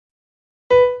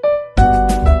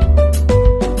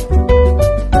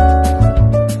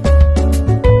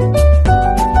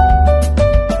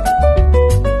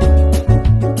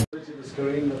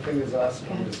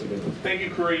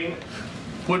Karin,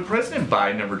 would President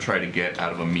Biden ever try to get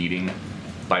out of a meeting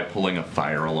by pulling a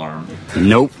fire alarm?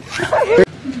 Nope.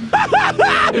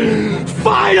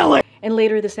 Finally! And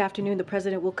later this afternoon, the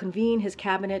president will convene his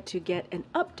cabinet to get an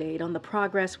update on the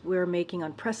progress we're making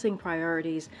on pressing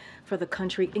priorities for the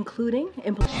country, including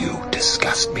You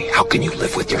disgust me. How can you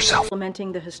live with yourself?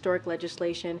 implementing the historic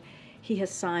legislation he has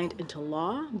signed into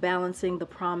law, balancing the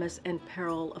promise and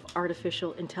peril of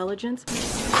artificial intelligence.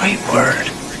 Great word.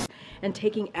 And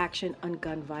taking action on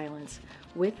gun violence.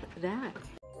 With that.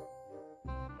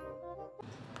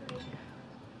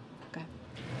 Okay.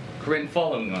 Karin,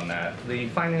 following on that, the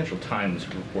Financial Times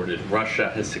reported Russia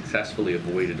has successfully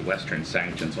avoided Western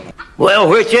sanctions on Well,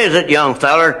 which is it, young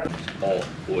feller? all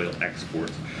oil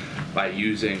exports by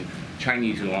using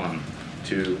Chinese yuan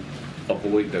to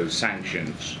avoid those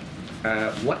sanctions.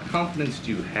 What confidence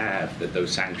do you have that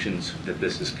those sanctions, that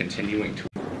this is continuing to...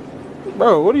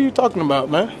 Bro, what are you talking about,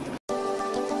 man?